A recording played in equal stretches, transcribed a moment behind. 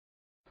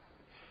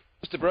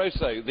Mr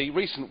Barroso, the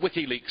recent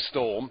WikiLeaks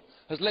storm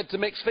has led to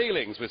mixed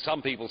feelings, with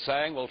some people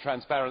saying, well,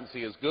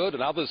 transparency is good,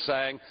 and others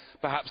saying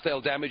perhaps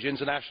they'll damage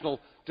international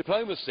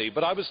diplomacy.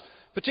 But I was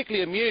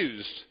particularly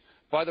amused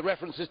by the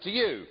references to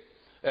you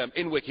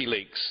in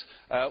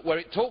WikiLeaks, where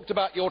it talked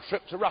about your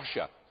trip to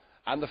Russia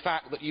and the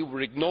fact that you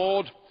were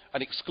ignored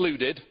and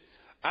excluded,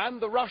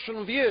 and the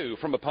Russian view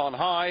from upon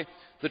high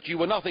that you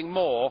were nothing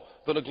more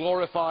than a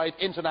glorified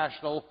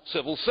international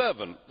civil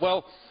servant.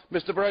 Well,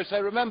 Mr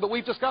Barroso, remember,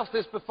 we've discussed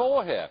this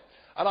before here,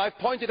 and I've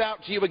pointed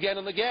out to you again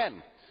and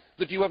again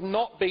that you have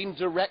not been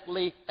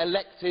directly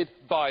elected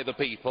by the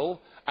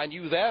people, and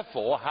you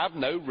therefore have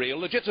no real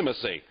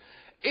legitimacy.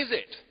 Is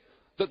it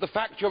that the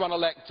fact you're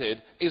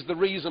unelected is the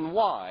reason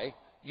why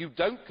you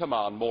don't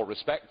command more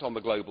respect on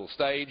the global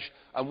stage,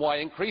 and why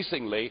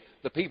increasingly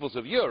the peoples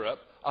of Europe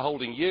are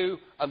holding you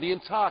and the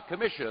entire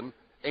Commission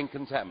in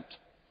contempt?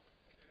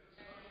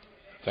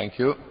 Thank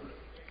you.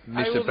 Mr.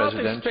 I would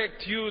President. not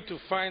expect you to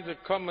find a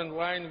common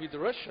line with the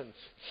Russians,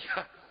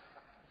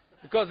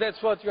 because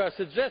that's what you are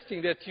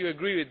suggesting, that you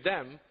agree with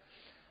them.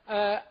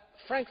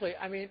 Frankly,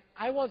 I mean,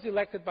 I was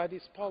elected by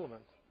this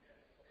Parliament,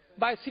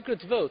 by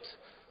secret vote,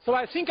 so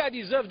I think I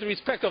deserve the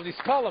respect of this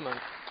Parliament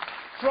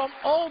from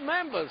all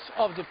members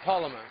of the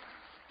Parliament.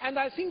 And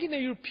I think in a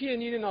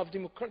European Union of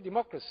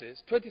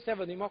democracies,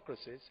 27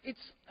 democracies, it's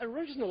a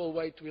reasonable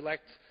way to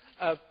elect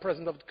a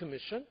President of the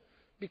Commission,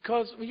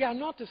 because we are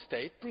not a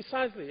state,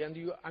 precisely,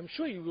 and I'm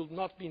sure you will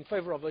not be in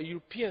favour of a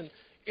European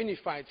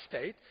unified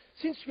state.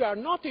 Since we are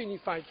not a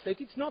unified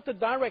state, it's not a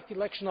direct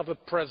election of a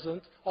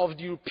President of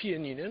the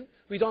European Union.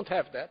 We don't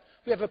have that.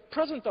 We have a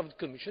President of the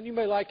Commission. You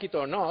may like it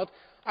or not.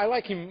 I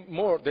like him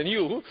more than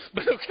you,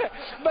 but okay.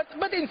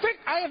 But in fact,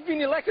 I have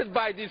been elected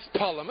by this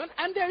Parliament,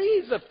 and there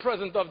is a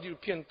President of the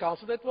European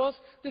Council that was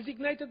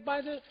designated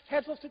by the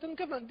heads of state and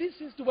government. This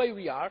is the way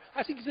we are.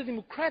 I think it's a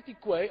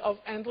democratic way of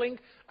handling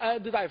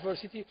the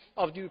diversity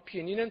of the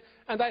European Union,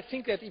 and I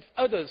think that if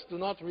others do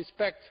not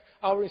respect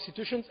our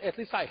institutions, at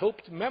least I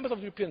hope the members of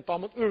the European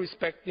Parliament will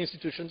respect the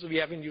institutions we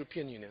have in the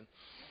European Union.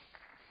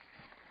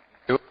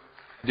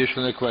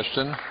 Additional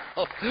question.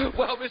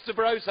 Well, Mr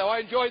Barroso, I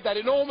enjoyed that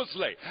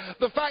enormously.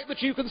 The fact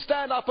that you can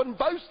stand up and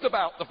boast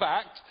about the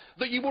fact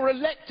that you were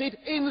elected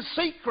in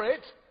secret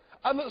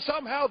and that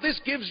somehow this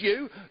gives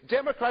you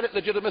democratic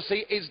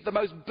legitimacy is the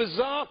most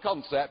bizarre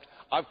concept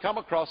I've come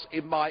across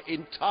in my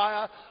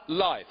entire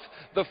life.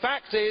 The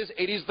fact is,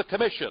 it is the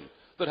Commission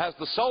that has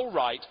the sole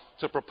right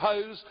to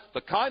propose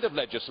the kind of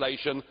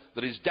legislation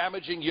that is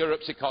damaging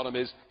Europe's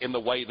economies in the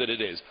way that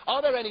it is.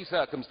 Are there any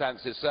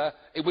circumstances, sir,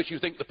 in which you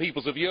think the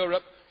peoples of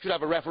Europe should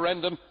have a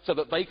referendum so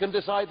that they can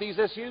decide these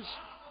issues?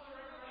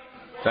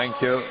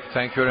 Thank you.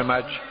 Thank you very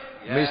much.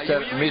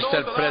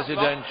 Mr.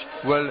 President,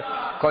 well,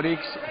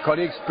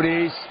 colleagues,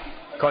 please.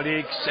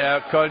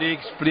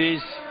 Colleagues,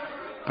 please,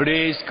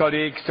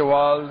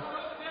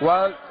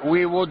 well,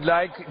 we would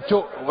like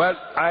to, well,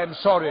 I am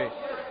sorry.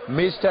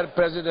 Mr.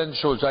 President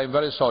Schulz, I am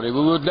very sorry.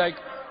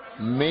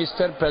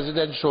 Mr.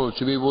 President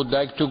Schulz, we would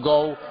like to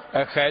go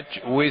ahead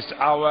with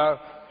our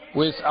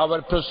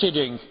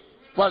proceeding.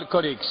 Well,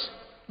 colleagues,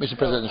 Mr.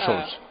 President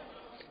Schulz.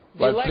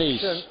 Well,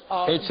 please,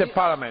 it's a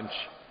parliament,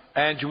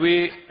 and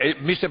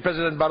Mr.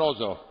 President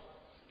Barroso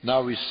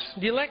now is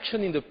the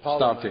election in the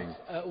parliament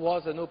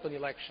was an open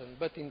election,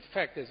 but in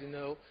fact, as you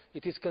know,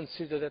 it is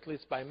considered, at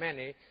least by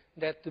many,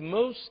 that the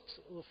most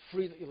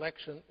free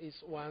election is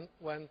one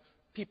when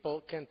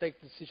people can take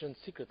decisions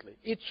secretly,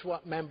 each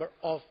member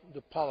of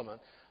the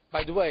parliament.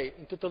 By the way,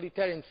 in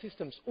totalitarian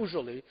systems,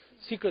 usually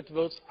secret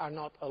votes are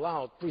not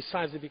allowed,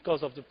 precisely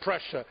because of the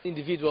pressure on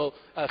individual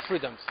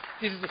freedoms.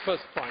 This is the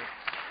first point.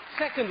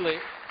 Secondly,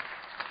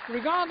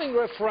 regarding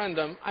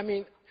referendum, I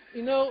mean,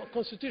 you know,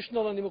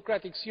 constitutional and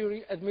democratic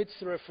theory admits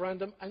the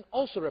referendum and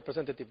also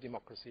representative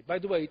democracy. By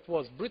the way, it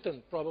was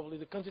Britain, probably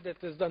the country that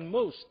has done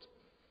most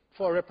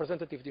for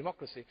representative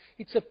democracy.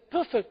 It's a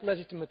perfect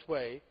legitimate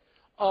way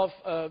of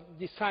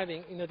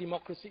deciding in a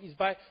democracy is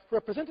by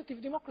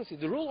representative democracy.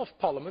 The role of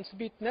parliaments,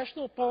 be it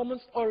national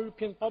parliaments or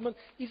European Parliament,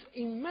 is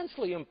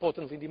immensely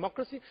important in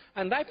democracy,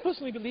 and I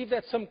personally believe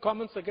that some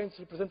comments against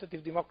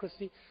representative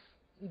democracy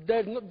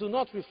do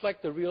not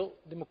reflect the real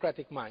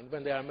democratic mind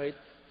when they are made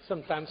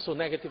sometimes so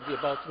negatively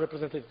about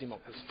representative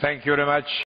democracy. Thank you very much.